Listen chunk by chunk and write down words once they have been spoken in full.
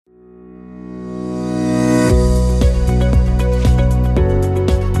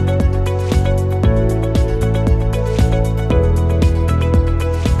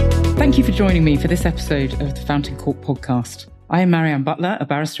joining me for this episode of the Fountain Court podcast. I am Marianne Butler, a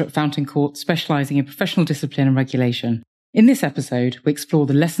barrister at Fountain Court specialising in professional discipline and regulation. In this episode, we explore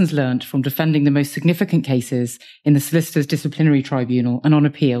the lessons learnt from defending the most significant cases in the Solicitor Disciplinary Tribunal and on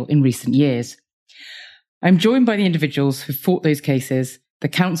appeal in recent years. I'm joined by the individuals who fought those cases, the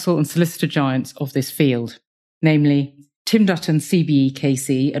counsel and solicitor giants of this field, namely Tim Dutton, CBE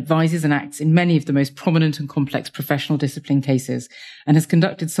KC, advises and acts in many of the most prominent and complex professional discipline cases and has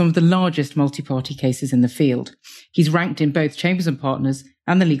conducted some of the largest multi-party cases in the field. He's ranked in both Chambers and Partners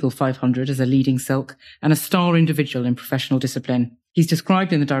and the Legal 500 as a leading silk and a star individual in professional discipline. He's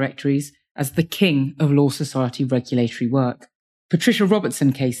described in the directories as the king of Law Society regulatory work. Patricia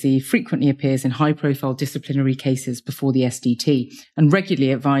Robertson KC frequently appears in high-profile disciplinary cases before the SDT and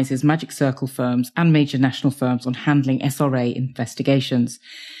regularly advises Magic Circle firms and major national firms on handling SRA investigations.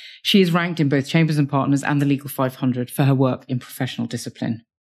 She is ranked in both Chambers and Partners and the Legal 500 for her work in professional discipline.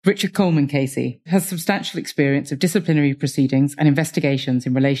 Richard Coleman KC has substantial experience of disciplinary proceedings and investigations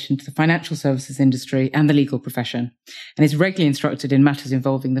in relation to the financial services industry and the legal profession, and is regularly instructed in matters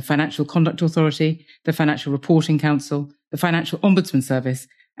involving the Financial Conduct Authority, the Financial Reporting Council, the Financial Ombudsman Service,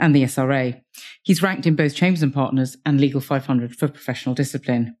 and the SRA. He's ranked in both Chambers and Partners and Legal 500 for professional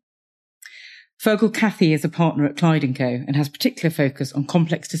discipline. Fergal Cathy is a partner at Clyde & Co and has particular focus on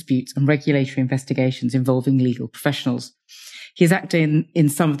complex disputes and regulatory investigations involving legal professionals. He has acted in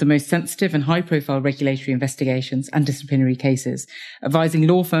some of the most sensitive and high-profile regulatory investigations and disciplinary cases, advising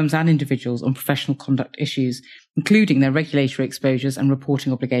law firms and individuals on professional conduct issues, including their regulatory exposures and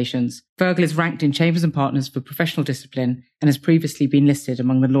reporting obligations. Fergal is ranked in Chambers and Partners for professional discipline and has previously been listed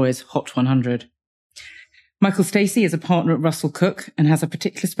among the lawyers' Hot 100. Michael Stacey is a partner at Russell Cook and has a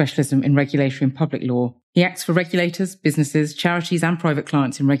particular specialism in regulatory and public law. He acts for regulators, businesses, charities and private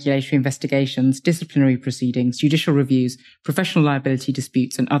clients in regulatory investigations, disciplinary proceedings, judicial reviews, professional liability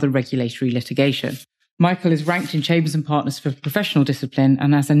disputes and other regulatory litigation. Michael is ranked in Chambers and Partners for professional discipline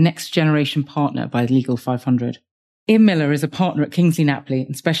and as a next-generation partner by the Legal 500. Ian Miller is a partner at Kingsley Napley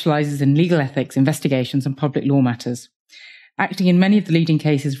and specialises in legal ethics, investigations and public law matters. Acting in many of the leading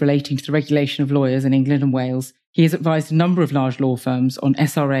cases relating to the regulation of lawyers in England and Wales, he has advised a number of large law firms on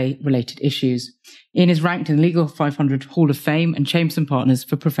SRA-related issues. Ian is ranked in the Legal 500 Hall of Fame and Chambers and Partners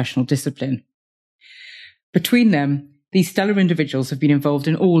for professional discipline. Between them, these stellar individuals have been involved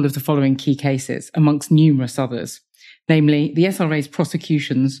in all of the following key cases, amongst numerous others, namely the SRA's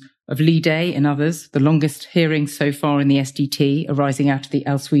prosecutions of Lee Day and others, the longest hearing so far in the SDT arising out of the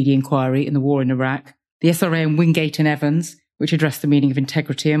El Swedi inquiry in the war in Iraq, the SRA and Wingate and Evans, which addressed the meaning of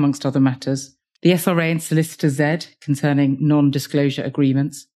integrity amongst other matters, the SRA and Solicitor Z concerning non-disclosure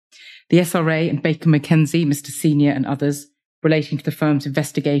agreements, the SRA and Baker McKenzie, Mr. Senior and others, relating to the firm's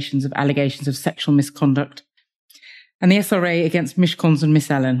investigations of allegations of sexual misconduct, and the SRA against Mish Cons and Miss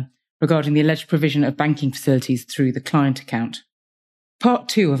Ellen regarding the alleged provision of banking facilities through the client account. Part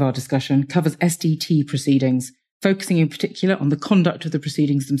 2 of our discussion covers SDT proceedings, focusing in particular on the conduct of the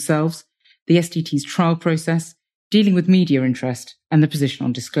proceedings themselves, the SDT's trial process, dealing with media interest, and the position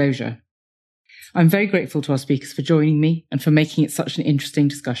on disclosure. I'm very grateful to our speakers for joining me and for making it such an interesting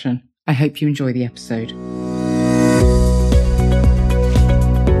discussion. I hope you enjoy the episode.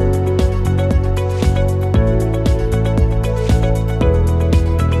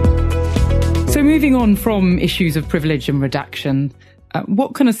 So moving on from issues of privilege and redaction,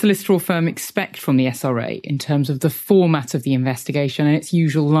 what can a solicitor or firm expect from the SRA in terms of the format of the investigation and its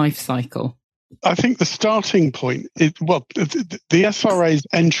usual life cycle? I think the starting point is, the SRA's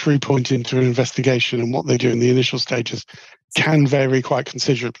entry point into an investigation and what they do in the initial stages can vary quite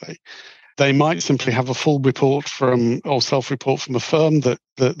considerably. They might simply have a full report or self-report from a firm that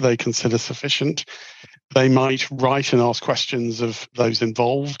they consider sufficient. They might write and ask questions of those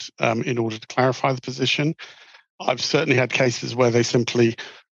involved in order to clarify the position. I've certainly had cases where they simply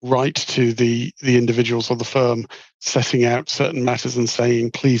write to the individuals or the firm setting out certain matters and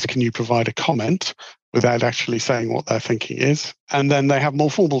saying, please, can you provide a comment, without actually saying what their thinking is. And then they have more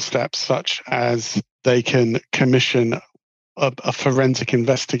formal steps, such as they can commission a forensic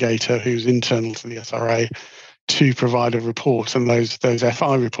investigator who's internal to the SRA to provide a report. And those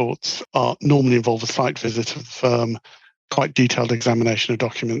FI reports normally involve a site visit of the firm, quite detailed examination of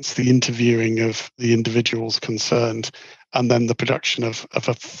documents, the interviewing of the individuals concerned, and then the production of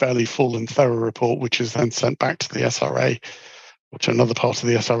a fairly full and thorough report, which is then sent back to the SRA or to another part of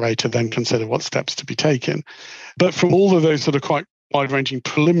the SRA to then consider what steps to be taken. But from all of those sort of quite wide-ranging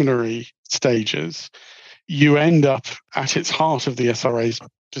preliminary stages, you end up at its heart of the SRA's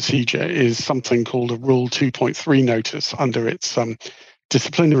procedure is something called a Rule 2.3 notice under its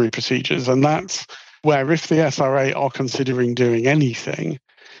disciplinary procedures. And that's where if the SRA are considering doing anything,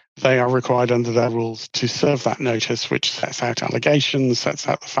 they are required under their rules to serve that notice, which sets out allegations, sets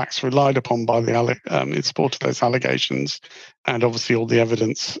out the facts relied upon by in support of those allegations, and obviously all the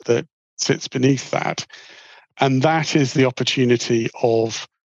evidence that sits beneath that. And that is the opportunity of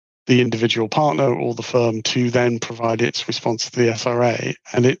the individual partner or the firm to then provide its response to the SRA.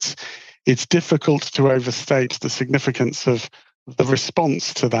 And it's difficult to overstate the significance of the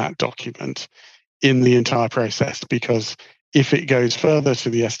response to that document in the entire process, because if it goes further to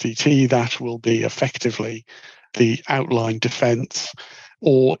the SDT, that will be effectively the outline defence.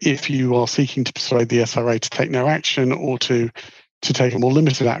 Or if you are seeking to persuade the SRA to take no action or to take a more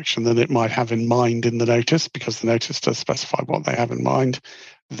limited action than it might have in mind in the notice, because the notice does specify what they have in mind,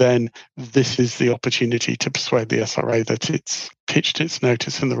 then this is the opportunity to persuade the SRA that it's pitched its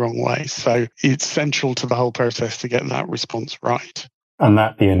notice in the wrong way. So it's central to the whole process to get that response right. And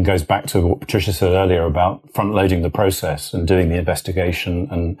that, Ian, goes back to what Patricia said earlier about front-loading the process and doing the investigation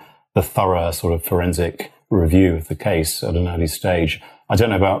and the thorough sort of forensic review of the case at an early stage. I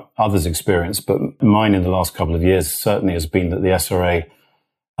don't know about others' experience, but mine in the last couple of years certainly has been that the SRA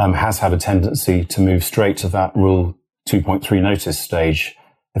has had a tendency to move straight to that Rule 2.3 notice stage,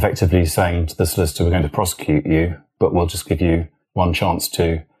 effectively saying to the solicitor, we're going to prosecute you, but we'll just give you one chance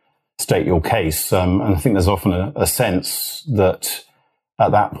to state your case. And I think there's often a sense that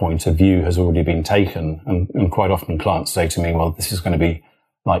at that point, a view has already been taken. And quite often clients say to me, well, this is going to be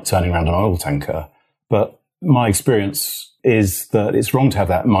like turning around an oil tanker. But my experience is that it's wrong to have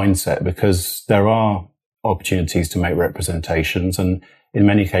that mindset, because there are opportunities to make representations. And in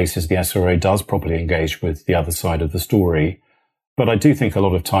many cases, the SRA does properly engage with the other side of the story. But I do think a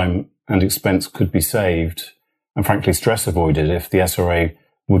lot of time and expense could be saved, and frankly, stress avoided, if the SRA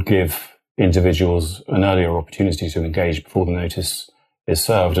would give individuals an earlier opportunity to engage before the notice is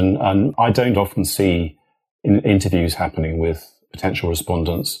served. And I don't often see interviews happening with potential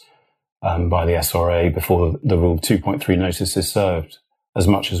respondents by the SRA before the Rule 2.3 notice is served, as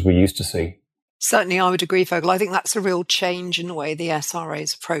much as we used to see. Certainly, I would agree, Vogel. I think that's a real change in the way the SRA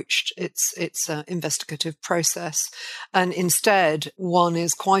has approached its investigative process. And instead, one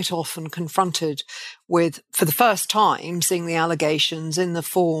is quite often confronted with, for the first time, seeing the allegations in the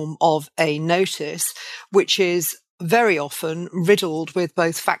form of a notice, which is very often riddled with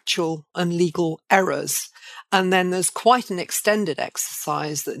both factual and legal errors. And then there's quite an extended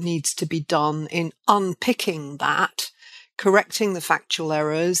exercise that needs to be done in unpicking that, correcting the factual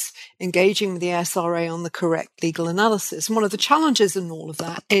errors, engaging with the SRA on the correct legal analysis. And one of the challenges in all of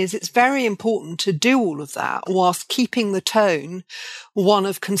that is it's very important to do all of that whilst keeping the tone one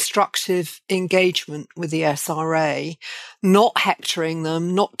of constructive engagement with the SRA, not hectoring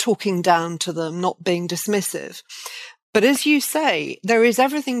them, not talking down to them, not being dismissive. But as you say, there is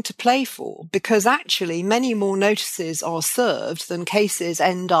everything to play for, because actually many more notices are served than cases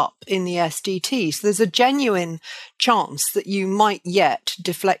end up in the SDT. So there's a genuine chance that you might yet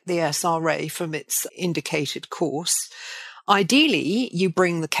deflect the SRA from its indicated course. Ideally, you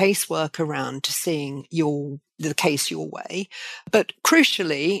bring the casework around to seeing the case your way. But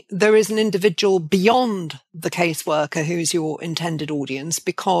crucially, there is an individual beyond the caseworker who's your intended audience,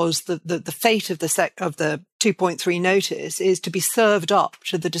 because the fate of the 2.3 notice is to be served up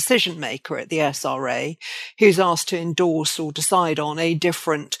to the decision maker at the SRA, who's asked to endorse or decide on a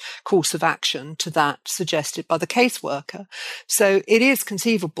different course of action to that suggested by the caseworker. So it is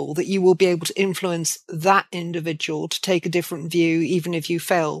conceivable that you will be able to influence that individual to take a different view, even if you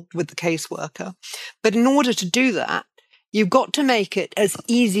fail with the caseworker. But in order to do that, you've got to make it as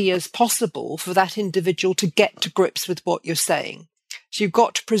easy as possible for that individual to get to grips with what you're saying. So you've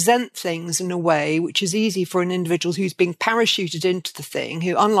got to present things in a way which is easy for an individual who's being parachuted into the thing,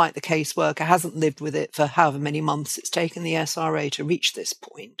 who, unlike the caseworker, hasn't lived with it for however many months it's taken the SRA to reach this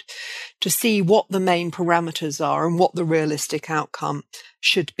point, to see what the main parameters are and what the realistic outcome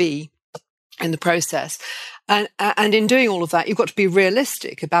should be in the process. And in doing all of that, you've got to be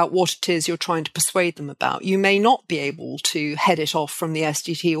realistic about what it is you're trying to persuade them about. You may not be able to head it off from the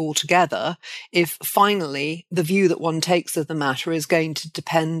SDT altogether if finally the view that one takes of the matter is going to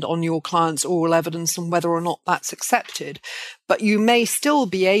depend on your client's oral evidence and whether or not that's accepted. But you may still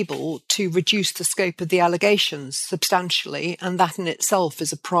be able to reduce the scope of the allegations substantially, and that in itself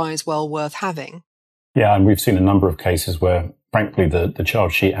is a prize well worth having. Yeah, and we've seen a number of cases where, frankly, the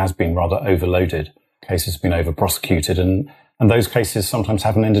charge sheet has been rather overloaded. Cases have been over-prosecuted, and those cases sometimes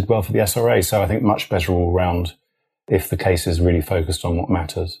haven't ended well for the SRA. So I think much better all round if the case is really focused on what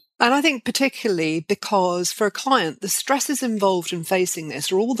matters. And I think particularly because for a client, the stresses involved in facing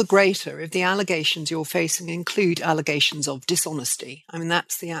this are all the greater if the allegations you're facing include allegations of dishonesty. I mean,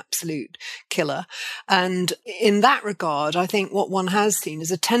 that's the absolute killer. And in that regard, I think what one has seen is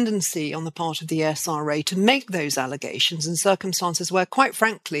a tendency on the part of the SRA to make those allegations in circumstances where, quite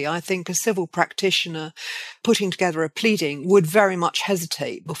frankly, I think a civil practitioner putting together a pleading would very much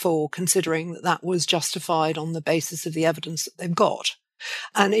hesitate before considering that that was justified on the basis of the evidence that they've got.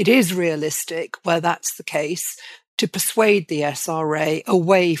 And it is realistic, where that's the case, to persuade the SRA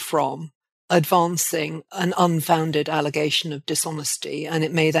away from advancing an unfounded allegation of dishonesty. And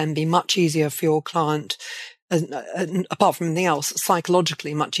it may then be much easier for your client, apart from anything else,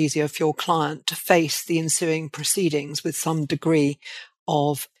 psychologically much easier for your client to face the ensuing proceedings with some degree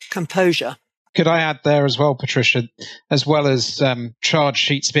of composure. Could I add there as well, Patricia, as well as charge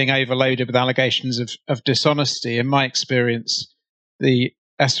sheets being overloaded with allegations of dishonesty? In my experience, the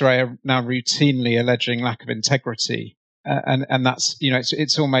SRA are now routinely alleging lack of integrity, and that's,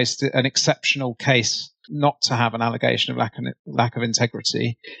 it's almost an exceptional case not to have an allegation of lack of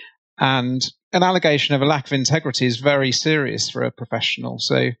integrity, and an allegation of a lack of integrity is very serious for a professional.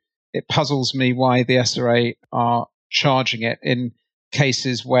 So it puzzles me why the SRA are charging it in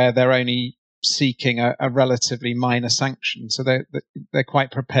cases where they're only seeking a relatively minor sanction. So they're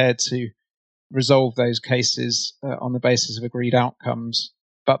quite prepared to resolve those cases on the basis of agreed outcomes,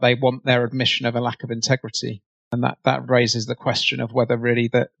 but they want their admission of a lack of integrity. And that raises the question of whether really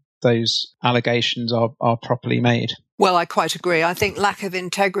that those allegations are properly made. Well, I quite agree. I think lack of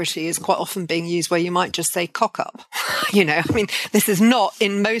integrity is quite often being used where you might just say cock up. This is not,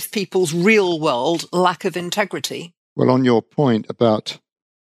 in most people's real world, lack of integrity. Well, on your point about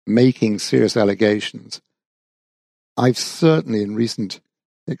making serious allegations, I've certainly in recent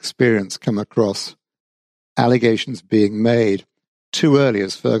experience come across allegations being made too early,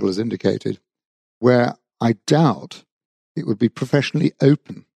 as Fergal has indicated, where I doubt it would be professionally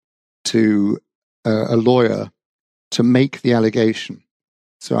open to a lawyer to make the allegation.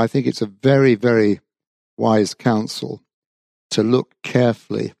 So I think it's a very, very wise counsel to look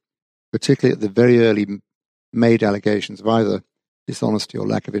carefully, particularly at the very early made allegations of either dishonesty or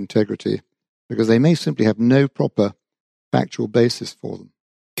lack of integrity, because they may simply have no proper factual basis for them.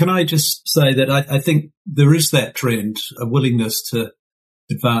 Can I just say that I think there is that trend, a willingness to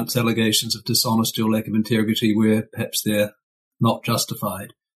advance allegations of dishonesty or lack of integrity where perhaps they're not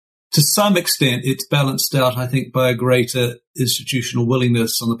justified. To some extent, it's balanced out, I think, by a greater institutional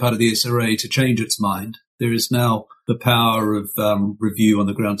willingness on the part of the SRA to change its mind. There is now the power of review on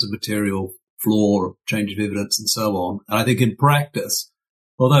the grounds of material flaw, change of evidence, and so on. And I think in practice,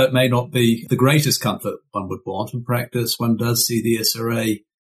 although it may not be the greatest comfort one would want, in practice, one does see the SRA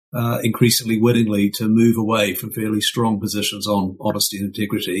increasingly willingly to move away from fairly strong positions on honesty and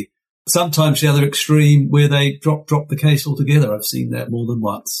integrity. Sometimes the other extreme where they drop the case altogether. I've seen that more than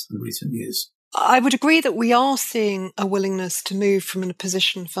once in recent years. I would agree that we are seeing a willingness to move from a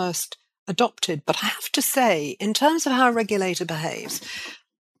position first adopted. But I have to say, in terms of how a regulator behaves,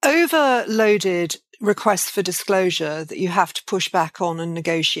 overloaded requests for disclosure that you have to push back on and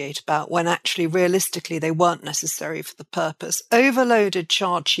negotiate about when actually realistically they weren't necessary for the purpose. Overloaded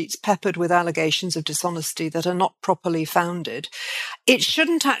charge sheets peppered with allegations of dishonesty that are not properly founded. It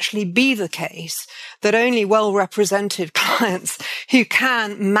shouldn't actually be the case that only well-represented clients who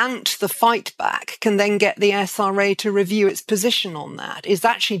can mount the fight back can then get the SRA to review its position on that. It's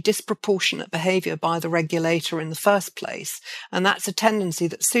actually disproportionate behaviour by the regulator in the first place. And that's a tendency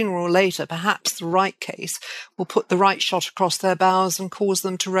that sooner or later, perhaps the right case will put the right shot across their bows and cause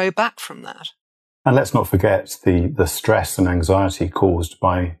them to row back from that. And let's not forget the stress and anxiety caused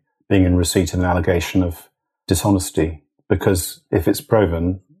by being in receipt of an allegation of dishonesty, because if it's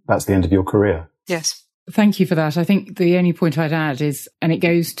proven, that's the end of your career. Yes. Thank you for that. I think the only point I'd add is, and it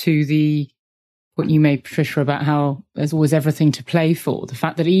goes to what you made, Patricia, about how there's always everything to play for. The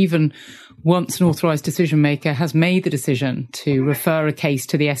fact that even once an authorised decision maker has made the decision to refer a case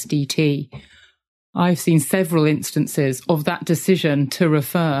to the SDT, I've seen several instances of that decision to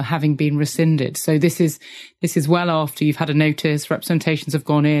refer having been rescinded. So this is well after you've had a notice, representations have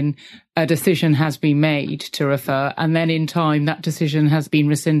gone in, a decision has been made to refer, and then in time that decision has been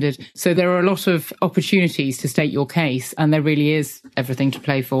rescinded. So there are a lot of opportunities to state your case, and there really is everything to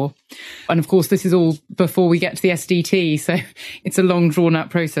play for. And of course, this is all before we get to the SDT, so it's a long drawn out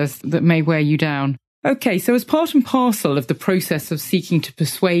process that may wear you down. Okay, so as part and parcel of the process of seeking to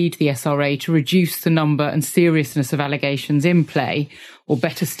persuade the SRA to reduce the number and seriousness of allegations in play, or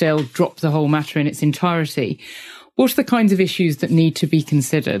better still, drop the whole matter in its entirety, what are the kinds of issues that need to be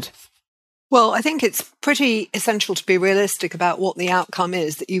considered? Well, I think it's pretty essential to be realistic about what the outcome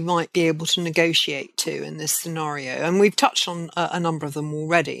is that you might be able to negotiate to in this scenario. And we've touched on a number of them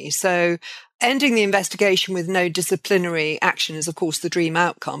already. So ending the investigation with no disciplinary action is, of course, the dream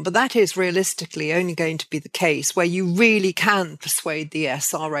outcome, but that is realistically only going to be the case where you really can persuade the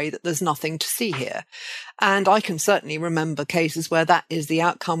SRA that there's nothing to see here. And I can certainly remember cases where that is the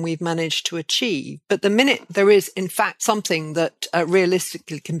outcome we've managed to achieve. But the minute there is, in fact, something that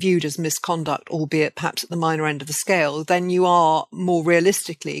realistically can be viewed as misconduct, albeit perhaps at the minor end of the scale, then you are more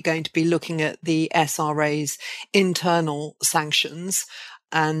realistically going to be looking at the SRA's internal sanctions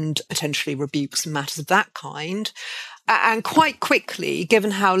and potentially rebukes and matters of that kind. And quite quickly,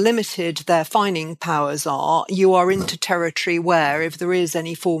 given how limited their fining powers are, you are into territory where if there is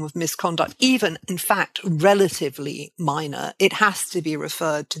any form of misconduct, even in fact relatively minor, it has to be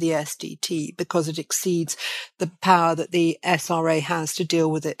referred to the SDT because it exceeds the power that the SRA has to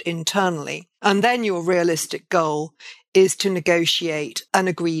deal with it internally. And then your realistic goal is to negotiate an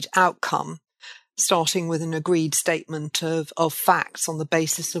agreed outcome, starting with an agreed statement of facts on the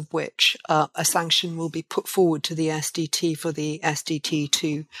basis of which a sanction will be put forward to the SDT for the SDT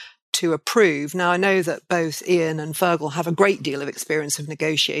to approve. Now, I know that both Ian and Fergal have a great deal of experience of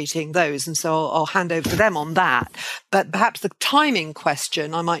negotiating those, and so I'll hand over to them on that. But perhaps the timing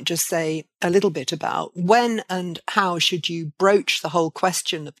question, I might just say a little bit about when and how should you broach the whole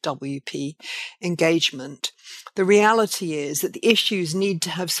question of WP engagement. The reality is that the issues need to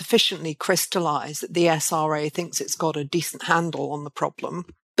have sufficiently crystallized that the SRA thinks it's got a decent handle on the problem.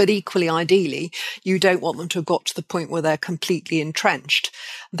 But equally, ideally, you don't want them to have got to the point where they're completely entrenched.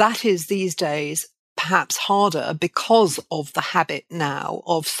 That is these days perhaps harder because of the habit now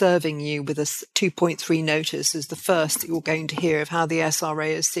of serving you with a 2.3 notice as the first that you're going to hear of how the SRA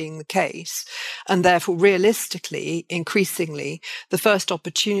is seeing the case. And therefore, realistically, increasingly, the first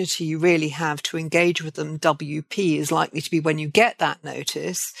opportunity you really have to engage with them, WP, is likely to be when you get that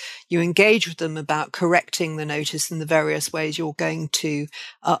notice. You engage with them about correcting the notice in the various ways you're going to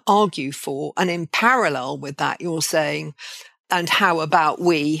argue for. And in parallel with that, you're saying, and how about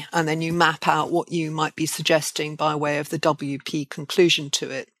we? And then you map out what you might be suggesting by way of the WP conclusion to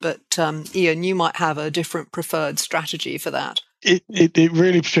it. But Ian, you might have a different preferred strategy for that. It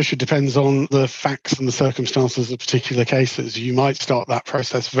really, Patricia, depends on the facts and the circumstances of particular cases. You might start that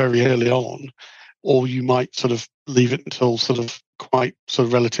process very early on, or you might sort of leave it until quite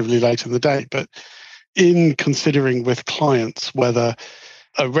relatively late in the day. But in considering with clients whether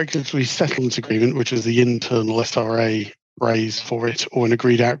a regulatory settlement agreement, which is the internal SRA raise for it, or an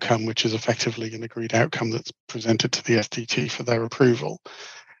agreed outcome, which is effectively an agreed outcome that's presented to the SDT for their approval.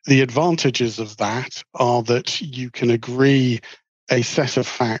 The advantages of that are that you can agree a set of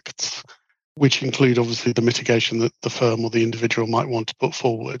facts, which include obviously the mitigation that the firm or the individual might want to put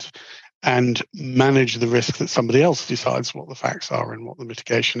forward, and manage the risk that somebody else decides what the facts are and what the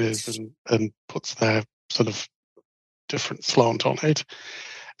mitigation is and puts their sort of different slant on it.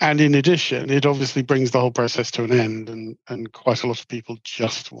 And in addition, it obviously brings the whole process to an end, and quite a lot of people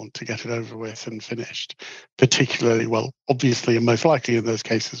just want to get it over with and finished, particularly, well, obviously and most likely in those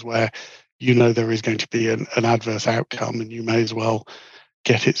cases where you know there is going to be an adverse outcome, and you may as well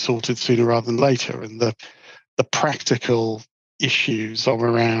get it sorted sooner rather than later. And the practical issues are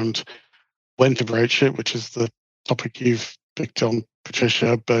around when to broach it, which is the topic you've picked on,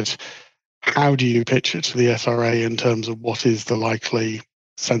 Patricia, but how do you pitch it to the SRA in terms of what is the likely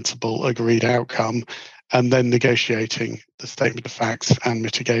sensible agreed outcome, and then negotiating the statement of facts and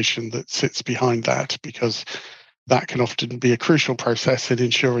mitigation that sits behind that, because that can often be a crucial process in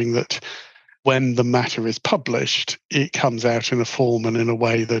ensuring that when the matter is published, it comes out in a form and in a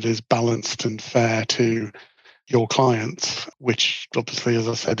way that is balanced and fair to your clients, which obviously, as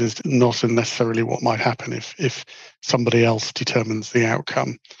I said, is not necessarily what might happen if somebody else determines the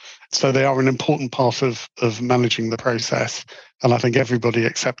outcome. So they are an important part of managing the process. And I think everybody,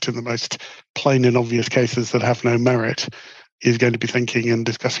 except in the most plain and obvious cases that have no merit, is going to be thinking and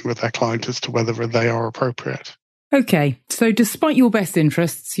discussing with their client as to whether they are appropriate. Okay, so despite your best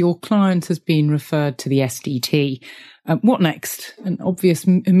interests, your client has been referred to the SDT. What next? An obvious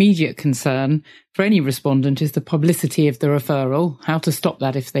immediate concern for any respondent is the publicity of the referral, how to stop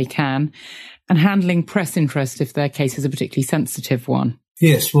that if they can, and handling press interest if their case is a particularly sensitive one.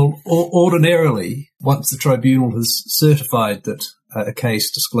 Yes, well, ordinarily, once the tribunal has certified that a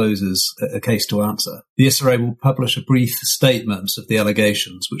case discloses a case to answer, the SRA will publish a brief statement of the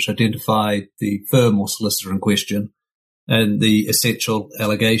allegations which identify the firm or solicitor in question and the essential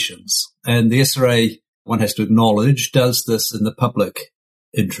allegations. And the SRA, one has to acknowledge, does this in the public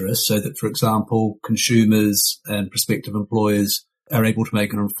interest so that, for example, consumers and prospective employers are able to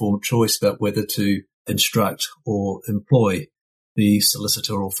make an informed choice about whether to instruct or employ the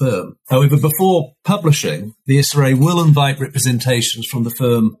solicitor or firm. However, before publishing, the SRA will invite representations from the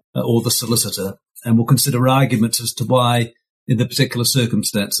firm or the solicitor and will consider arguments as to why, in the particular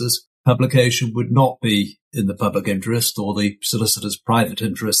circumstances, publication would not be in the public interest or the solicitor's private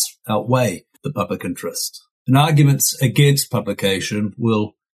interests outweigh the public interest. And arguments against publication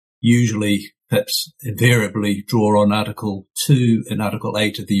will usually, perhaps invariably, draw on Article 2 and Article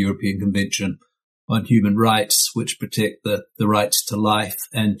 8 of the European Convention on Human Rights, which protect the rights to life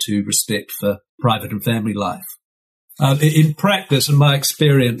and to respect for private and family life. In practice, in my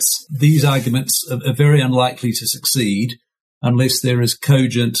experience, these arguments are very unlikely to succeed unless there is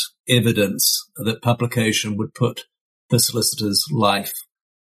cogent evidence that publication would put the solicitor's life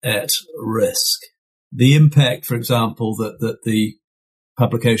at risk. The impact, for example, that the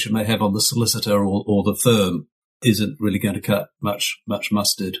publication may have on the solicitor or the firm isn't really going to cut much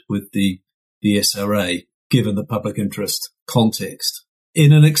mustard with the SRA, given the public interest context.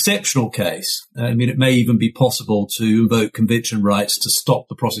 In an exceptional case, it may even be possible to invoke convention rights to stop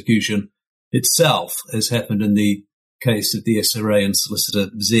the prosecution itself, as happened in the case of the SRA and Solicitor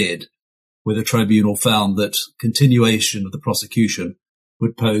Z, where the tribunal found that continuation of the prosecution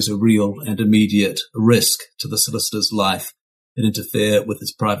would pose a real and immediate risk to the solicitor's life and interfere with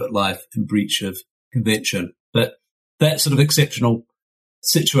his private life in breach of convention. But that sort of exceptional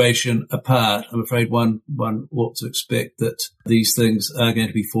situation apart, I'm afraid one ought to expect that these things are going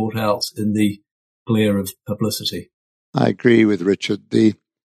to be fought out in the glare of publicity. I agree with Richard. The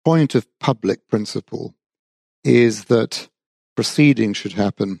point of public principle is that proceedings should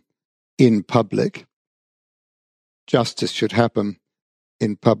happen in public. Justice should happen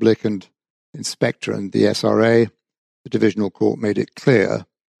in public, and Inspector and the SRA, the Divisional Court, made it clear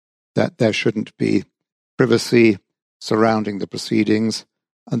that there shouldn't be privacy surrounding the proceedings,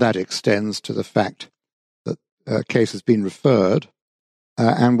 and that extends to the fact that a case has been referred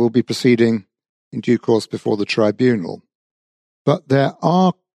and will be proceeding in due course before the tribunal. But there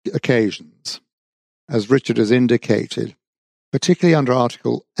are occasions, as Richard has indicated, particularly under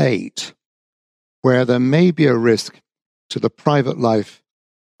Article 8, where there may be a risk to the private life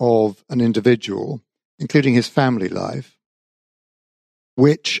of an individual, including his family life,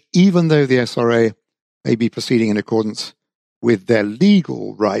 which, even though the SRA may be proceeding in accordance with their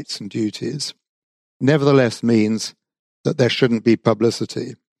legal rights and duties, nevertheless means that there shouldn't be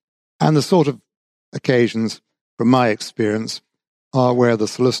publicity. And the sort of occasions, from my experience, are where the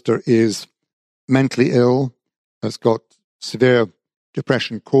solicitor is mentally ill, has got severe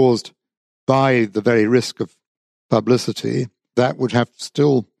depression caused by the very risk of publicity. That would have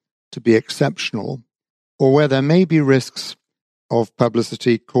still to be exceptional, or where there may be risks of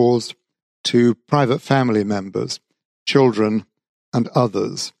publicity caused to private family members, children, and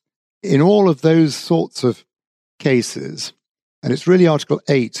others. In all of those sorts of cases, and it's really Article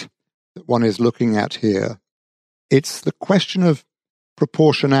 8 that one is looking at here, it's the question of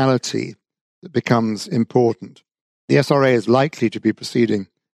proportionality that becomes important. The SRA is likely to be proceeding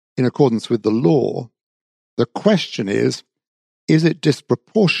in accordance with the law. The question is it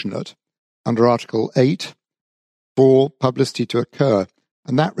disproportionate under Article 8 for publicity to occur?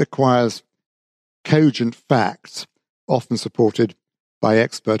 And that requires cogent facts, often supported by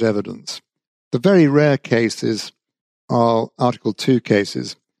expert evidence. The very rare cases are Article 2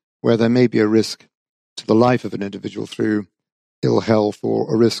 cases, where there may be a risk to the life of an individual through ill health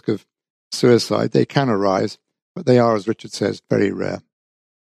or a risk of suicide. They can arise, but they are, as Richard says, very rare.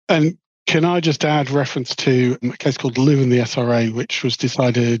 And can I just add reference to a case called Liu and the SRA, which was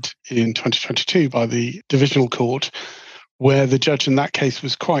decided in 2022 by the Divisional Court, where the judge in that case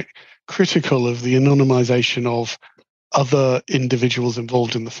was quite critical of the anonymisation of other individuals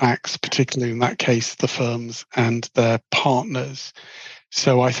involved in the facts, particularly in that case, the firms and their partners.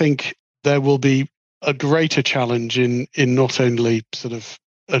 So I think there will be a greater challenge in not only sort of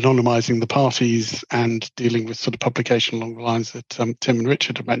anonymising the parties and dealing with sort of publication along the lines that Tim and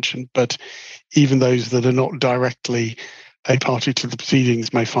Richard have mentioned, but even those that are not directly a party to the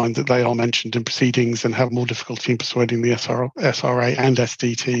proceedings may find that they are mentioned in proceedings and have more difficulty in persuading the SRA and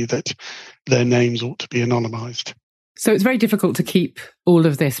SDT that their names ought to be anonymised. So it's very difficult to keep all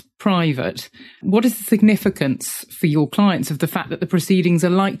of this private. What is the significance for your clients of the fact that the proceedings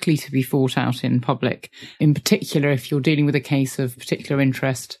are likely to be fought out in public, in particular if you're dealing with a case of particular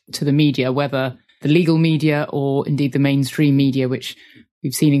interest to the media, whether the legal media or indeed the mainstream media, which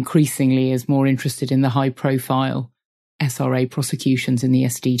we've seen increasingly is more interested in the high-profile SRA prosecutions in the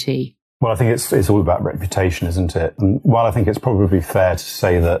SDT? Well, I think it's all about reputation, isn't it? And while I think it's probably fair to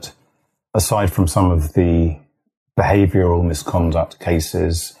say that aside from some of the behavioural misconduct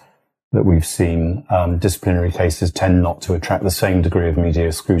cases that we've seen, disciplinary cases tend not to attract the same degree of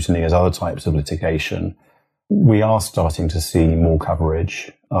media scrutiny as other types of litigation. We are starting to see more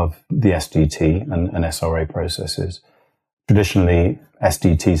coverage of the SDT and SRA processes. Traditionally,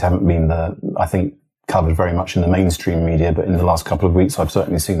 SDTs haven't been covered very much in the mainstream media, but in the last couple of weeks, I've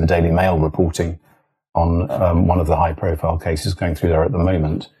certainly seen the Daily Mail reporting on one of the high-profile cases going through there at the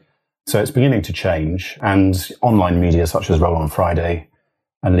moment. So it's beginning to change, and online media such as Roll on Friday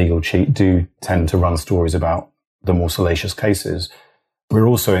and Legal Cheat do tend to run stories about the more salacious cases. We're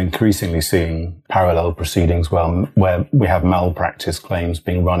also increasingly seeing parallel proceedings where we have malpractice claims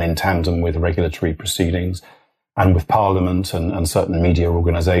being run in tandem with regulatory proceedings, and with Parliament and certain media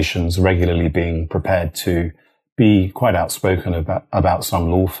organisations regularly being prepared to be quite outspoken about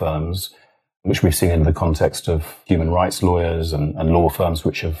some law firms, which we've seen in the context of human rights lawyers and law firms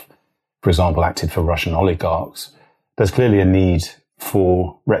which have, for example, acted for Russian oligarchs. There's clearly a need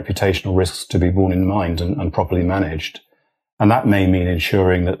for reputational risks to be borne in mind and properly managed. And that may mean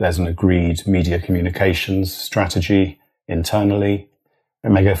ensuring that there's an agreed media communications strategy internally. It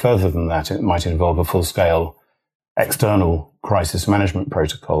may go further than that. It might involve a full-scale external crisis management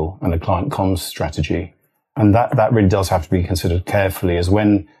protocol and a client comms strategy. And that really does have to be considered carefully, as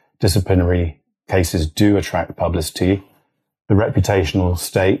when disciplinary cases do attract publicity, the reputational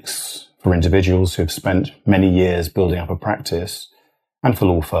stakes for individuals who have spent many years building up a practice and for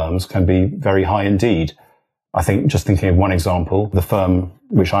law firms can be very high indeed. I think, just thinking of one example, the firm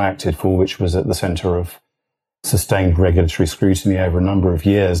which I acted for, which was at the centre of sustained regulatory scrutiny over a number of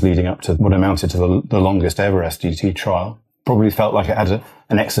years leading up to what amounted to the longest ever SDT trial, probably felt like it had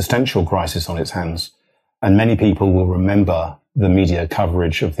an existential crisis on its hands. And many people will remember the media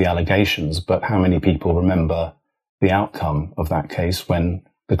coverage of the allegations, but how many people remember the outcome of that case when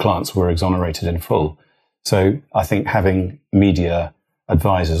the clients were exonerated in full? So I think having media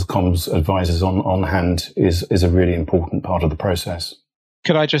advisors, comms advisors on hand is a really important part of the process.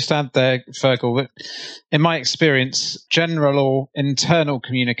 Could I just add there, Fergal, that in my experience, general or internal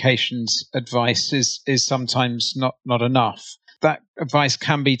communications advice is sometimes not enough. That advice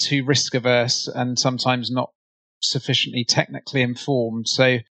can be too risk averse and sometimes not sufficiently technically informed.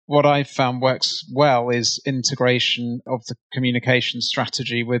 So what I've found works well is integration of the communication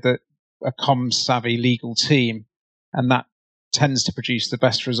strategy with a comms savvy legal team. And that tends to produce the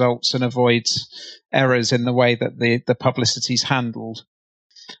best results and avoids errors in the way that the publicity is handled.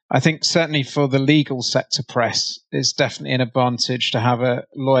 I think certainly for the legal sector press, it's definitely an advantage to have a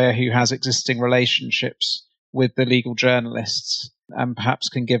lawyer who has existing relationships with the legal journalists and perhaps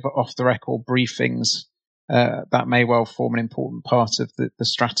can give off-the-record briefings. That may well form an important part of the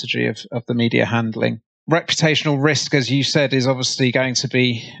strategy of the media handling. Reputational risk, as you said, is obviously going to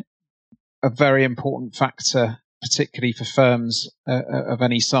be a very important factor, particularly for firms of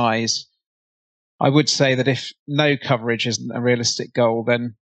any size. I would say that if no coverage isn't a realistic goal,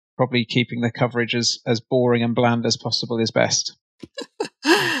 then probably keeping the coverage as boring and bland as possible is best.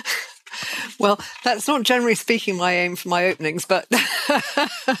 Well, that's not generally speaking my aim for my openings, but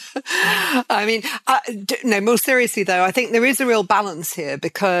I mean, no, more seriously though, I think there is a real balance here,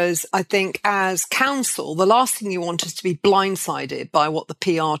 because I think as counsel, the last thing you want is to be blindsided by what the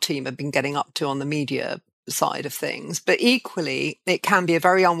PR team have been getting up to on the media side of things. But equally, it can be a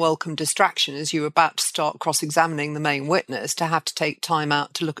very unwelcome distraction as you're about to start cross-examining the main witness to have to take time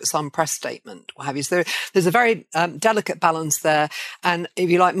out to look at some press statement, what have you. So there's a very delicate balance there. And if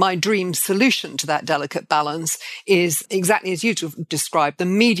you like, my dream solution to that delicate balance is exactly as you described, the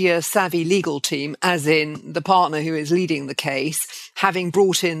media savvy legal team, as in the partner who is leading the case, having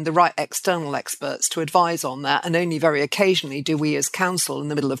brought in the right external experts to advise on that. And only very occasionally do we as counsel in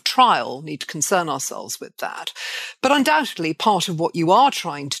the middle of trial need to concern ourselves with that. But undoubtedly, part of what you are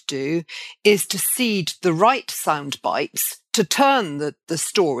trying to do is to seed the right sound bites to turn the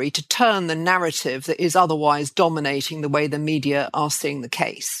story, to turn the narrative that is otherwise dominating the way the media are seeing the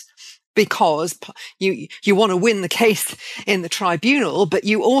case. Because you want to win the case in the tribunal, but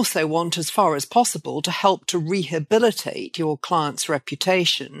you also want, as far as possible, to help to rehabilitate your client's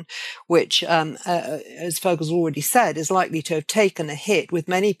reputation, which, as Fergal's already said, is likely to have taken a hit with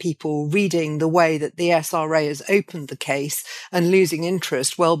many people reading the way that the SRA has opened the case and losing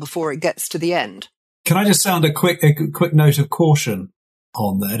interest well before it gets to the end. Can I just sound a quick note of caution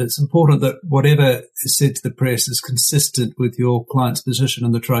on that? It's important that whatever is said to the press is consistent with your client's position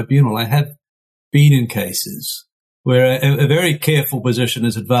in the tribunal. I have been in cases where a very careful position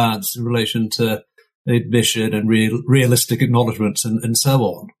is advanced in relation to admission and realistic acknowledgements and so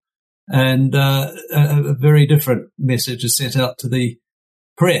on. And a very different message is sent out to the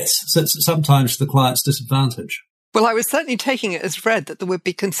press, so it's sometimes to the client's disadvantage. Well, I was certainly taking it as read that there would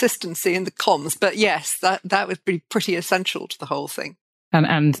be consistency in the comms, but yes, that would be pretty essential to the whole thing.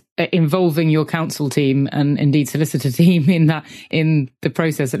 And involving your counsel team and indeed solicitor team in the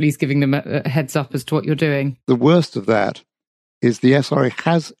process, at least giving them a heads up as to what you're doing. The worst of that is the SRA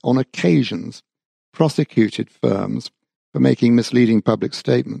has, on occasions, prosecuted firms for making misleading public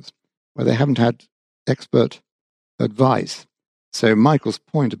statements where they haven't had expert advice. So Michael's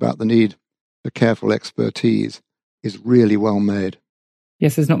point about the need for careful expertise is really well made.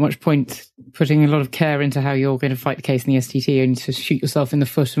 Yes, there's not much point putting a lot of care into how you're going to fight the case in the STT only to shoot yourself in the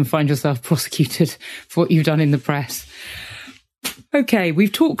foot and find yourself prosecuted for what you've done in the press. Okay,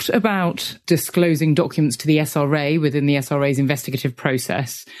 we've talked about disclosing documents to the SRA within the SRA's investigative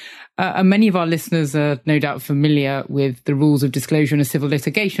process. And many of our listeners are no doubt familiar with the rules of disclosure in a civil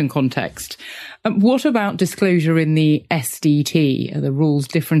litigation context. What about disclosure in the SDT? Are the rules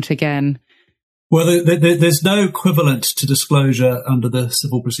different again? Well, there's no equivalent to disclosure under the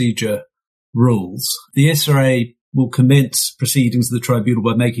civil procedure rules. The SRA will commence proceedings of the tribunal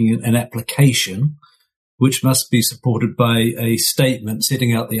by making an application, which must be supported by a statement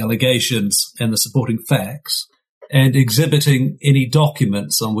setting out the allegations and the supporting facts, and exhibiting any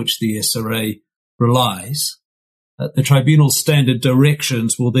documents on which the SRA relies. The tribunal's standard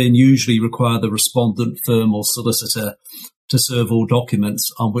directions will then usually require the respondent firm or solicitor to serve all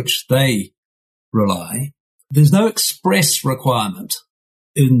documents on which they rely. There's no express requirement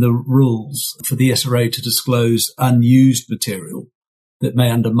in the rules for the SRA to disclose unused material that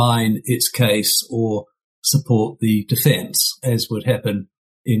may undermine its case or support the defence, as would happen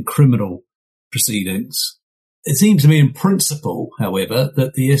in criminal proceedings. It seems to me in principle, however,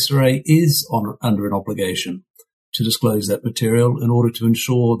 that the SRA is under an obligation to disclose that material in order to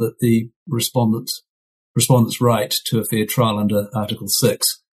ensure that the respondent's right to a fair trial under Article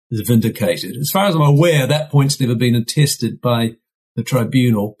 6 is vindicated. As far as I'm aware, that point's never been attested by the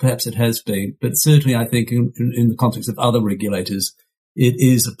tribunal. Perhaps it has been, but certainly I think in the context of other regulators, it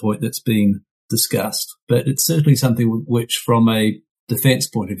is a point that's been discussed. But it's certainly something which, from a defence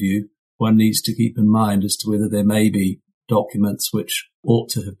point of view, one needs to keep in mind as to whether there may be documents which ought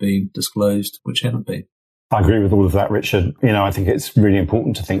to have been disclosed, which haven't been. I agree with all of that, Richard. I think it's really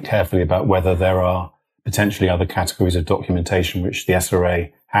important to think carefully about whether there are potentially other categories of documentation which the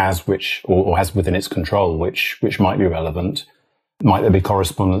SRA has, or has within its control, which might be relevant. Might there be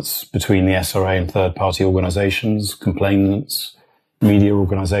correspondence between the SRA and third-party organisations, complainants, media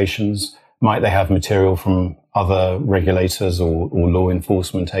organisations? Might they have material from other regulators or law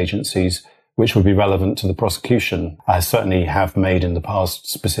enforcement agencies which would be relevant to the prosecution? I certainly have made in the past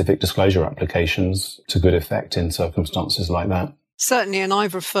specific disclosure applications to good effect in circumstances like that. Certainly, and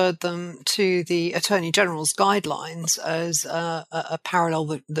I've referred them to the Attorney General's guidelines as a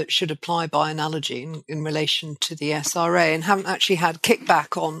parallel that should apply by analogy in relation to the SRA, and haven't actually had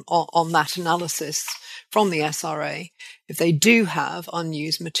kickback on that analysis from the SRA. If they do have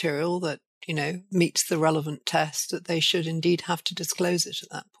unused material that, meets the relevant test, that they should indeed have to disclose it at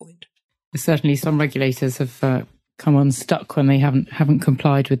that point. Certainly some regulators have come unstuck when they haven't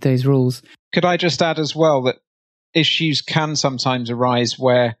complied with those rules. Could I just add as well that issues can sometimes arise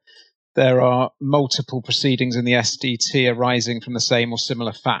where there are multiple proceedings in the SDT arising from the same or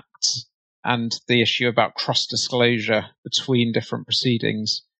similar facts, and the issue about cross-disclosure between different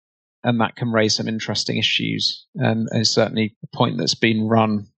proceedings, and that can raise some interesting issues, and is certainly a point that's been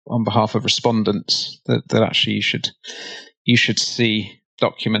run on behalf of respondents that actually you should see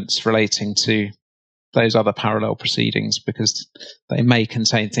documents relating to those other parallel proceedings because they may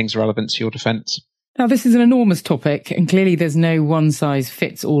contain things relevant to your defence. Now, this is an enormous topic, and clearly there's no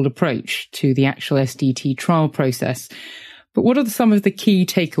one-size-fits-all approach to the actual SDT trial process. But what are some of the key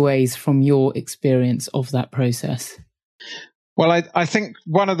takeaways from your experience of that process? Well, I think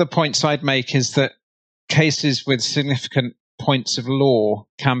one of the points I'd make is that cases with significant points of law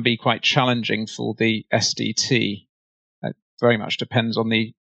can be quite challenging for the SDT. It very much depends on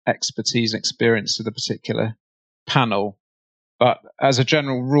the expertise and experience of the particular panel. But as a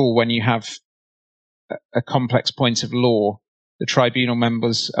general rule, when you have a complex point of law, the tribunal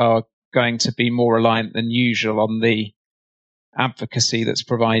members are going to be more reliant than usual on the advocacy that's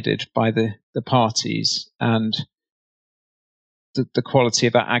provided by the parties, and the quality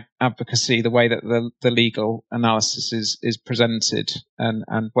of that advocacy, the way that the legal analysis is presented,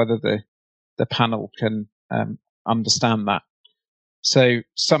 and whether the panel can understand that. So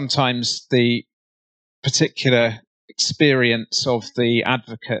sometimes the particular experience of the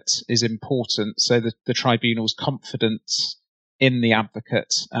advocate is important, so that the tribunal's confidence in the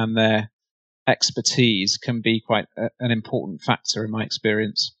advocate and their expertise can be quite an important factor in my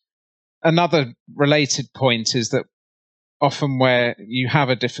experience. Another related point is that often where you have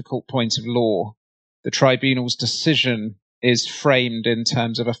a difficult point of law, the tribunal's decision is framed in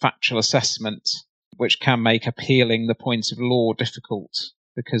terms of a factual assessment, which can make appealing the point of law difficult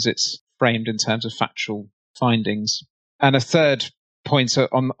because it's framed in terms of factual findings. And a third point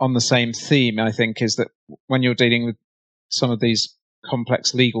on the same theme, I think, is that when you're dealing with some of these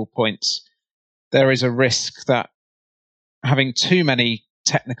complex legal points, there is a risk that having too many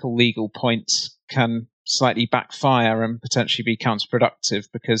technical legal points can slightly backfire and potentially be counterproductive,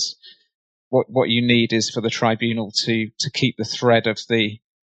 because what you need is for the tribunal to keep the thread of the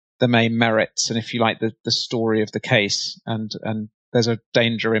main merits and, if you like, the story of the case. And there's a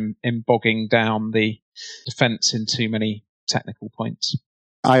danger in bogging down the defence in too many technical points.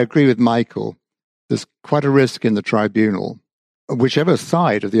 I agree with Michael. There's quite a risk in the tribunal, whichever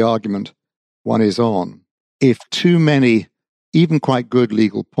side of the argument one is on, if too many, even quite good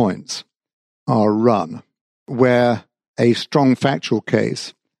legal points are run, where a strong factual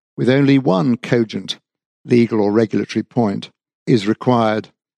case with only one cogent legal or regulatory point is required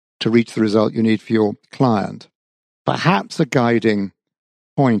to reach the result you need for your client. Perhaps a guiding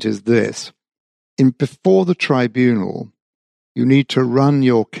point is this. Before the tribunal, you need to run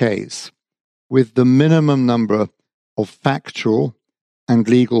your case with the minimum number of factual and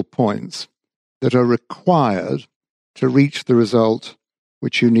legal points that are required to reach the result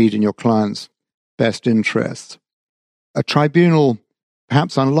which you need in your client's best interests. A tribunal,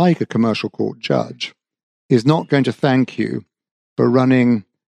 perhaps unlike a commercial court judge, is not going to thank you for running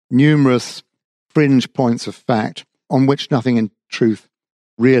numerous fringe points of fact on which nothing in truth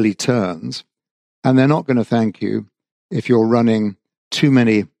really turns, and they're not going to thank you if you're running too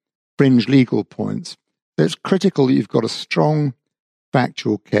many fringe legal points. It's critical that you've got a strong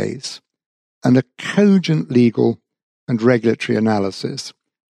factual case and a cogent legal and regulatory analysis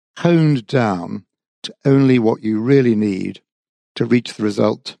honed down to only what you really need to reach the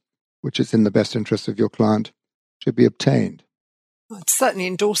result which is in the best interest of your client should be obtained. I'd certainly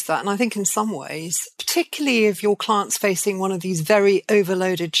endorse that. And I think in some ways, particularly if your client's facing one of these very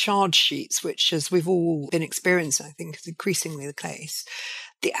overloaded charge sheets, which, as we've all been experiencing, I think is increasingly the case,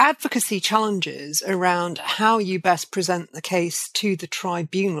 the advocacy challenges around how you best present the case to the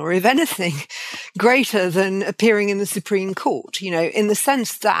tribunal are, if anything, greater than appearing in the Supreme Court, in the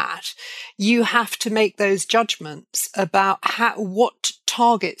sense that you have to make those judgments about what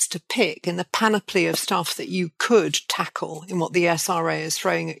targets to pick in the panoply of stuff that you could tackle in what the SRA is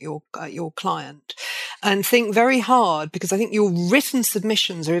throwing at your client, and think very hard, because I think your written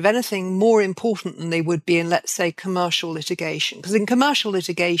submissions are, if anything, more important than they would be in, let's say, commercial litigation. Because in commercial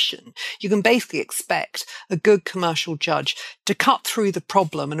litigation, you can basically expect a good commercial judge to cut through the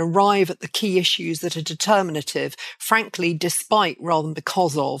problem and arrive at the key issues that are determinative, frankly, despite rather than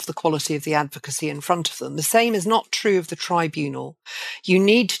because of the quality of the advocacy in front of them. The same is not true of the tribunal. You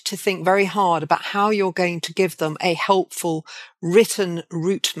need to think very hard about how you're going to give them a helpful written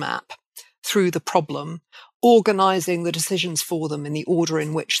route map through the problem, organising the decisions for them in the order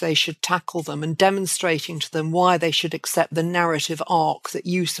in which they should tackle them, and demonstrating to them why they should accept the narrative arc that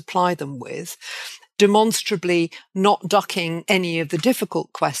you supply them with, demonstrably not ducking any of the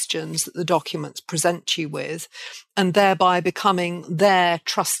difficult questions that the documents present you with, and thereby becoming their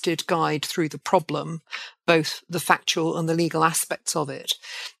trusted guide through the problem, both the factual and the legal aspects of it.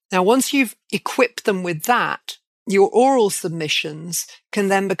 Now, once you've equipped them with that, your oral submissions can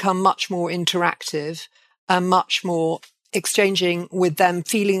then become much more interactive and much more exchanging with them,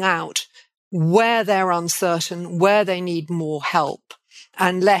 feeling out where they're uncertain, where they need more help,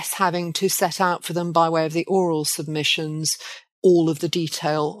 and less having to set out for them by way of the oral submissions all of the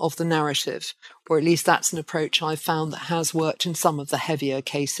detail of the narrative. Or at least that's an approach I've found that has worked in some of the heavier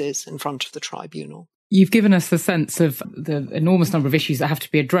cases in front of the tribunal. You've given us the sense of the enormous number of issues that have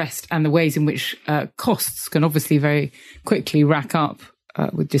to be addressed and the ways in which costs can obviously very quickly rack up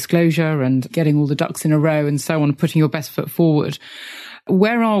with disclosure and getting all the ducks in a row and so on, putting your best foot forward.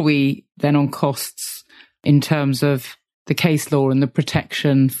 Where are we then on costs in terms of the case law and the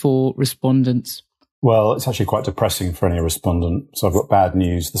protection for respondents? Well, it's actually quite depressing for any respondent. So I've got bad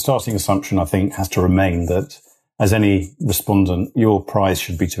news. The starting assumption, I think, has to remain that as any respondent, your prize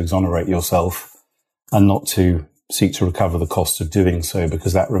should be to exonerate yourself and not to seek to recover the cost of doing so,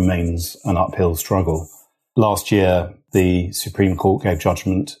 because that remains an uphill struggle. Last year, the Supreme Court gave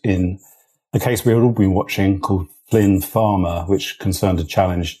judgment in a case we've all been watching called Flynn Pharma, which concerned a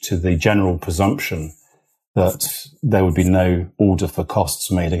challenge to the general presumption that there would be no order for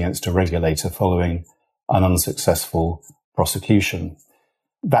costs made against a regulator following an unsuccessful prosecution.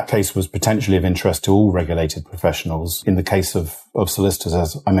 That case was potentially of interest to all regulated professionals. In the case of solicitors,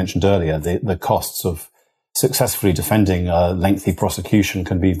 as I mentioned earlier, the costs of successfully defending a lengthy prosecution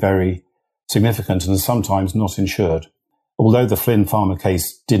can be very significant and sometimes not insured. Although the Flynn Farmer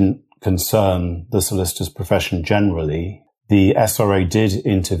case didn't concern the solicitor's profession generally, the SRA did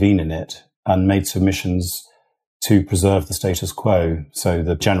intervene in it and made submissions to preserve the status quo. So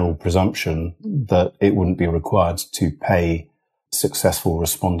the general presumption that it wouldn't be required to pay successful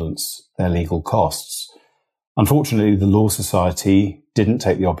respondents their legal costs. Unfortunately, the Law Society didn't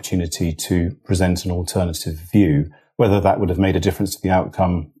take the opportunity to present an alternative view. Whether that would have made a difference to the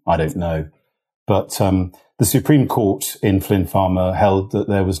outcome, I don't know. But the Supreme Court in Flynn Farmer held that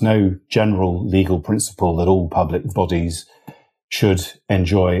there was no general legal principle that all public bodies should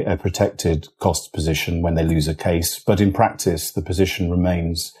enjoy a protected cost position when they lose a case. But in practice, the position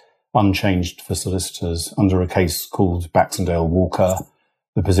remains unchanged for solicitors. Under a case called Baxendale Walker,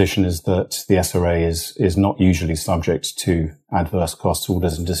 the position is that the SRA is not usually subject to adverse cost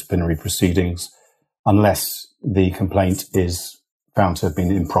orders and disciplinary proceedings unless the complaint is found to have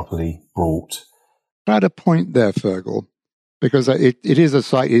been improperly brought. I had a point there, Fergal, because it is a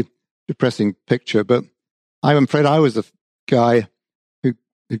slightly depressing picture, but I'm afraid I was the guy who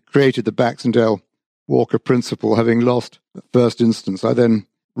created the Baxendale Walker principle, having lost the first instance. I then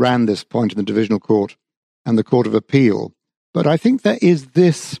ran this point in the Divisional Court and the Court of Appeal. But I think there is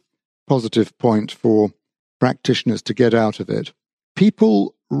this positive point for practitioners to get out of it.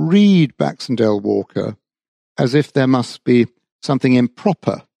 People read Baxendale Walker as if there must be something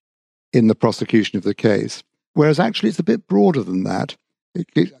improper in the prosecution of the case, whereas actually it's a bit broader than that. It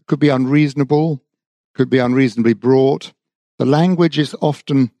could be unreasonable, could be unreasonably brought. The language is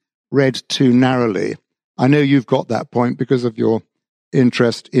often read too narrowly. I know you've got that point because of your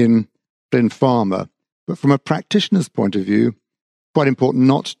interest in Flynn Farmer, but from a practitioner's point of view, quite important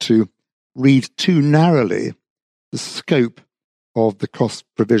not to read too narrowly the scope of the cost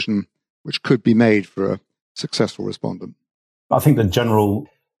provision which could be made for a successful respondent. I think the general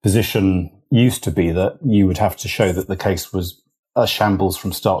position used to be that you would have to show that the case was a shambles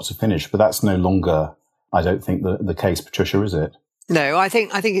from start to finish, but that's no longer, I don't think, the case, Patricia, is it? No, I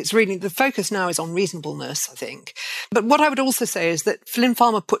think it's really, the focus now is on reasonableness, I think. But what I would also say is that Flynn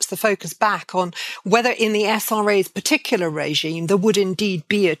Farmer puts the focus back on whether in the SRA's particular regime there would indeed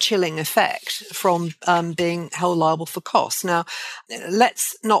be a chilling effect from being held liable for costs. Now,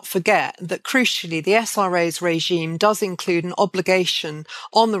 let's not forget that crucially the SRA's regime does include an obligation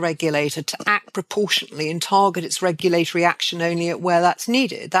on the regulator to act proportionately and target its regulatory action only at where that's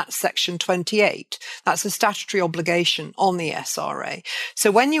needed. That's Section 28. That's a statutory obligation on the SRA.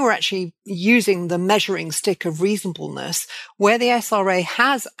 So when you were actually using the measuring stick of reasonableness, where the SRA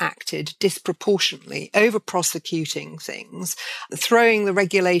has acted disproportionately over prosecuting things, throwing the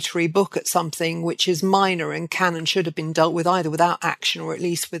regulatory book at something which is minor and can and should have been dealt with either without action or at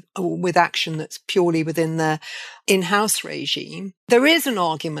least with action that's purely within their in-house regime, there is an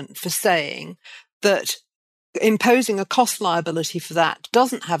argument for saying that imposing a cost liability for that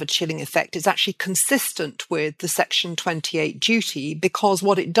doesn't have a chilling effect. It's actually consistent with the Section 28 duty because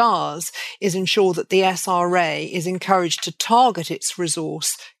what it does is ensure that the SRA is encouraged to target its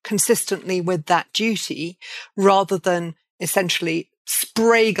resource consistently with that duty rather than essentially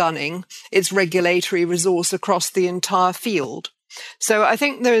spray gunning its regulatory resource across the entire field. So I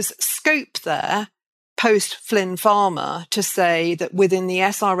think there's scope there post-Flynn Farmer to say that within the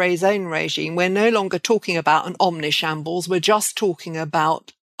SRA's own regime, we're no longer talking about an omnishambles, we're just talking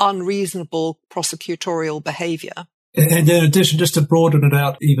about unreasonable prosecutorial behaviour. And in addition, just to broaden it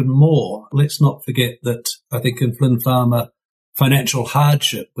out even more, let's not forget that I think in Flynn Farmer, financial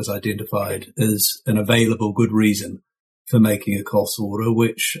hardship was identified as an available good reason for making a cost order,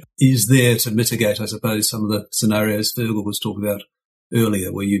 which is there to mitigate, I suppose, some of the scenarios Fergal was talking about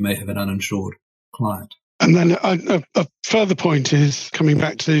earlier, where you may have an uninsured client. And then a further point is coming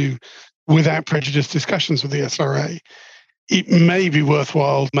back to without prejudice discussions with the SRA. It may be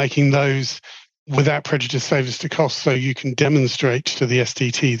worthwhile making those without prejudice favours to cost so you can demonstrate to the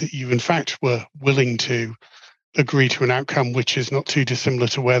SDT that you in fact were willing to agree to an outcome which is not too dissimilar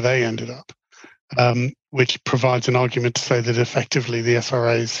to where they ended up, which provides an argument to say that effectively the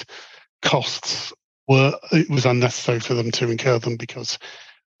SRA's costs it was unnecessary for them to incur them because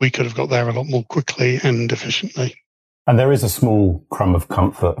we could have got there a lot more quickly and efficiently. And there is a small crumb of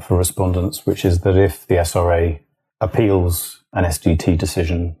comfort for respondents, which is that if the SRA appeals an SDT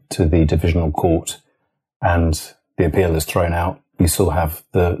decision to the divisional court and the appeal is thrown out, you still have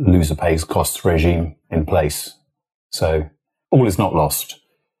the loser pays costs regime in place. So all is not lost.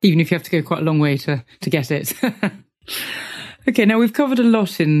 Even if you have to go quite a long way to get it. Okay, now we've covered a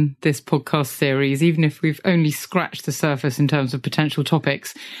lot in this podcast series, even if we've only scratched the surface in terms of potential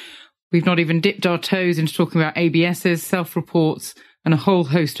topics. We've not even dipped our toes into talking about ABSs, self-reports, and a whole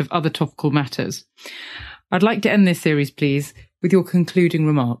host of other topical matters. I'd like to end this series, please, with your concluding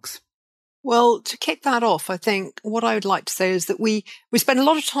remarks. Well, to kick that off, I think what I would like to say is that we spend a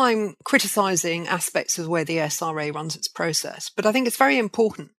lot of time criticising aspects of the way the SRA runs its process, but I think it's very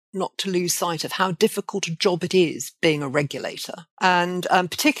important not to lose sight of how difficult a job it is being a regulator, and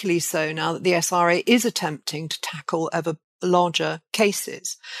particularly so now that the SRA is attempting to tackle ever larger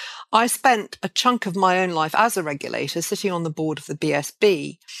cases. I spent a chunk of my own life as a regulator sitting on the board of the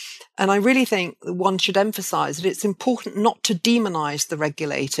BSB, and I really think that one should emphasise that it's important not to demonise the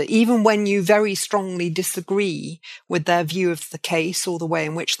regulator, even when you very strongly disagree with their view of the case or the way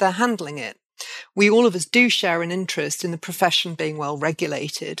in which they're handling it. We all of us do share an interest in the profession being well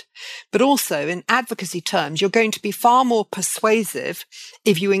regulated, but also in advocacy terms, you're going to be far more persuasive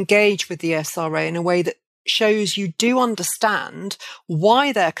if you engage with the SRA in a way that shows you do understand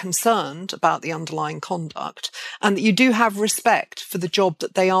why they're concerned about the underlying conduct and that you do have respect for the job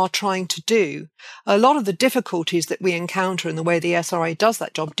that they are trying to do. A lot of the difficulties that we encounter in the way the SRA does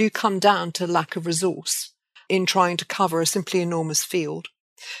that job do come down to lack of resource in trying to cover a simply enormous field.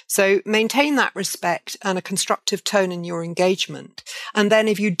 So maintain that respect and a constructive tone in your engagement. And then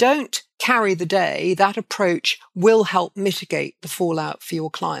if you don't carry the day, that approach will help mitigate the fallout for your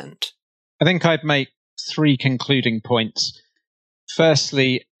client. I think I'd make 3 concluding points.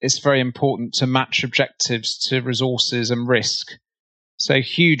 Firstly, it's very important to match objectives to resources and risk. So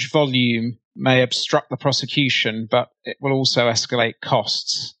huge volume may obstruct the prosecution, but it will also escalate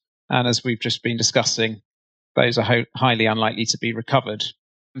costs. And as we've just been discussing, those are highly unlikely to be recovered.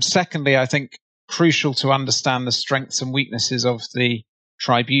 Secondly, I think crucial to understand the strengths and weaknesses of the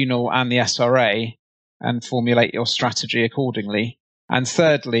tribunal and the SRA and formulate your strategy accordingly. And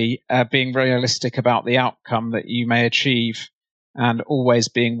thirdly, being realistic about the outcome that you may achieve and always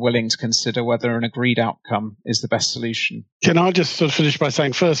being willing to consider whether an agreed outcome is the best solution. Can I just sort of finish by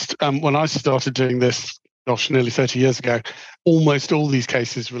saying first, when I started doing this, nearly 30 years ago, almost all these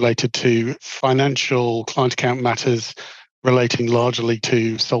cases related to financial client account matters relating largely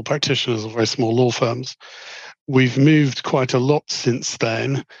to sole practitioners or very small law firms. We've moved quite a lot since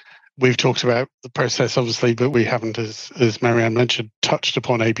then. We've talked about the process, obviously, but we haven't, as Marianne mentioned, touched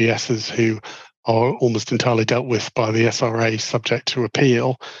upon ABSs who are almost entirely dealt with by the SRA, subject to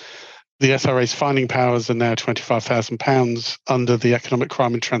appeal. The SRA's fining powers are now £25,000 under the Economic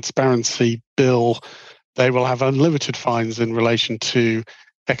Crime and Transparency Bill. They will have unlimited fines in relation to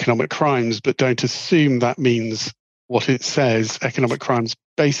economic crimes, but don't assume that means what it says. Economic crimes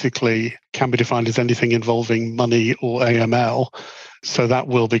basically can be defined as anything involving money or AML. So that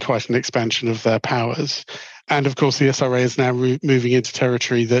will be quite an expansion of their powers. And of course, the SRA is now moving into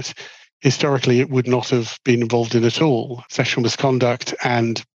territory that historically it would not have been involved in at all. Sexual misconduct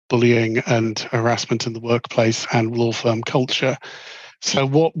and bullying and harassment in the workplace and law firm culture. So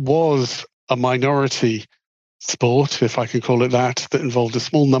what was a minority sport, if I could call it that involved a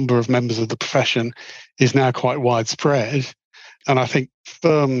small number of members of the profession, is now quite widespread. And I think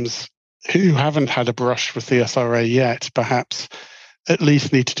firms who haven't had a brush with the SRA yet perhaps at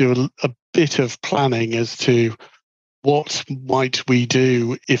least need to do a bit of planning as to what might we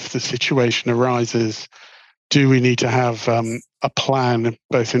do if the situation arises. Do we need to have a plan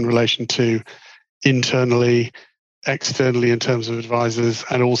both in relation to internally, externally in terms of advisors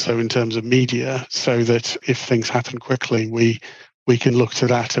and also in terms of media, so that if things happen quickly, we can look to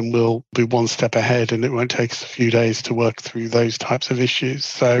that and we'll be one step ahead and it won't take us a few days to work through those types of issues.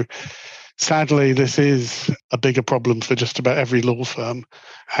 So sadly, this is a bigger problem for just about every law firm,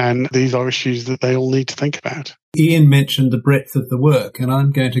 and these are issues that they all need to think about. Ian mentioned the breadth of the work, and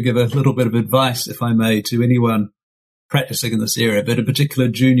I'm going to give a little bit of advice, if I may, to anyone practicing in this area, but in particular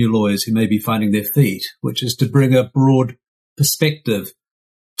junior lawyers who may be finding their feet, which is to bring a broad perspective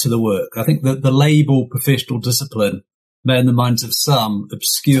to the work. I think that the label professional discipline may, in the minds of some,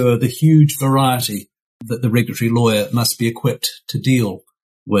 obscure the huge variety that the regulatory lawyer must be equipped to deal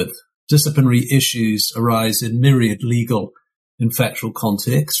with. Disciplinary issues arise in myriad legal and factual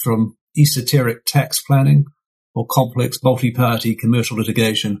contexts, from esoteric tax planning or complex multi-party commercial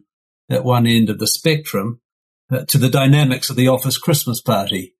litigation at one end of the spectrum to the dynamics of the office Christmas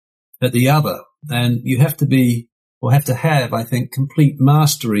party at the other. And you have to be, or have to have, I think, complete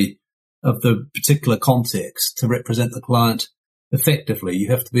mastery of the particular context to represent the client effectively. You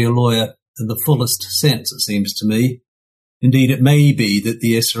have to be a lawyer in the fullest sense, it seems to me. Indeed, it may be that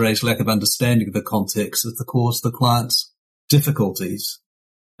the SRA's lack of understanding of the context is the cause of the client's difficulties.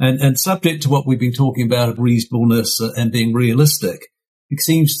 And subject to what we've been talking about of reasonableness and being realistic, it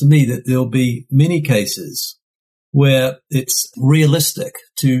seems to me that there'll be many cases where it's realistic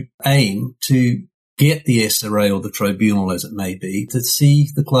to aim to get the SRA or the tribunal, as it may be, to see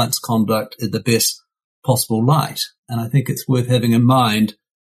the client's conduct in the best possible light. And I think it's worth having in mind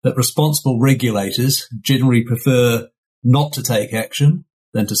that responsible regulators generally prefer not to take action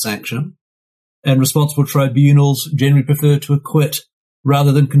than to sanction, and responsible tribunals generally prefer to acquit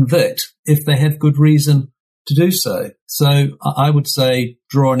rather than convict if they have good reason to do so. So I would say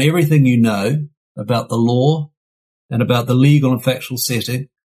draw on everything you know about the law and about the legal and factual setting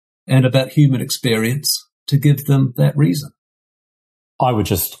and about human experience to give them that reason. I would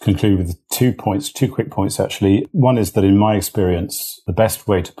just conclude with two quick points, actually. One is that in my experience, the best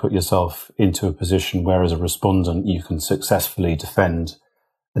way to put yourself into a position where as a respondent you can successfully defend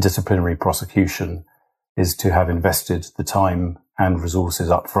a disciplinary prosecution is to have invested the time and resources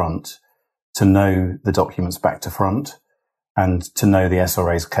up front to know the documents back to front and to know the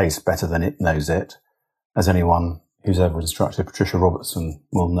SRA's case better than it knows it, as anyone who's ever instructed Patricia Robertson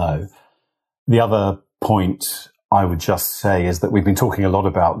will know. The other point I would just say is that we've been talking a lot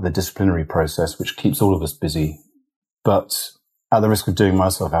about the disciplinary process, which keeps all of us busy. But at the risk of doing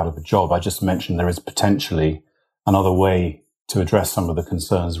myself out of a job, I just mentioned there is potentially another way to address some of the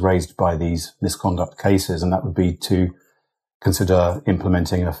concerns raised by these misconduct cases, and that would be to consider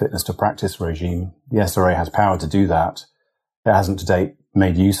implementing a fitness to practice regime. The SRA has power to do that. It hasn't to date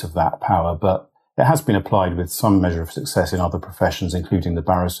made use of that power, but it has been applied with some measure of success in other professions, including the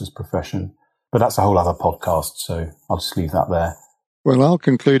barrister's profession. But that's a whole other podcast, so I'll just leave that there. Well, I'll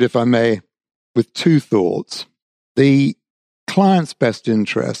conclude, if I may, with two thoughts. The client's best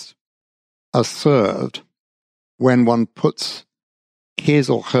interests are served when one puts his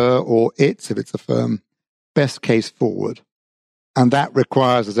or her or its, if it's a firm, best case forward. And that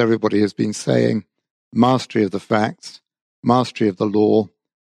requires, as everybody has been saying, mastery of the facts, mastery of the law,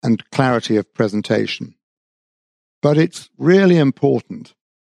 and clarity of presentation. But it's really important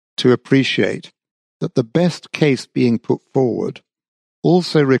to appreciate that the best case being put forward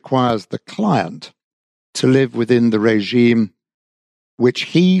also requires the client to live within the regime which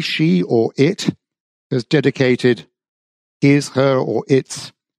he, she, or it has dedicated his, her, or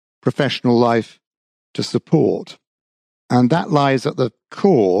its professional life to support. And that lies at the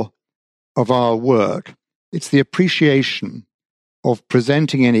core of our work. It's the appreciation of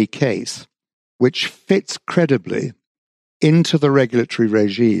presenting any case which fits credibly into the regulatory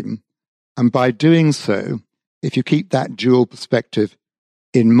regime. And by doing so, if you keep that dual perspective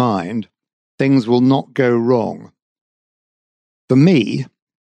in mind, things will not go wrong. For me,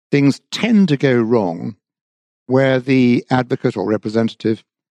 things tend to go wrong where the advocate or representative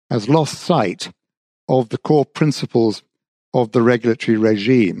has lost sight of the core principles of the regulatory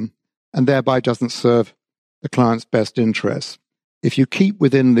regime and thereby doesn't serve the client's best interests. If you keep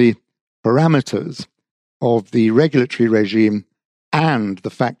within the parameters of the regulatory regime and the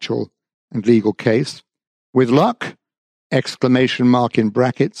factual and legal case, with luck, exclamation mark in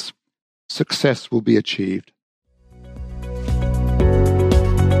brackets, success will be achieved.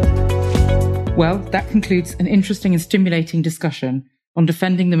 Well, that concludes an interesting and stimulating discussion on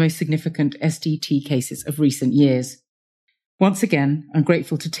defending the most significant SDT cases of recent years. Once again, I'm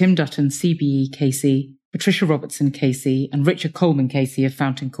grateful to Tim Dutton, CBE KC, Patricia Robertson KC, and Richard Coleman KC of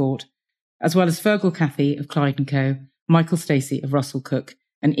Fountain Court, as well as Fergal Cathy of Clyde & Co., Michael Stacey of Russell Cook,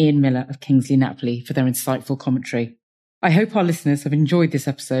 and Ian Miller of Kingsley Napoli for their insightful commentary. I hope our listeners have enjoyed this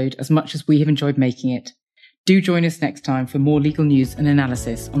episode as much as we have enjoyed making it. Do join us next time for more legal news and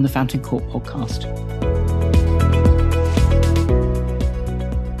analysis on the Fountain Court podcast.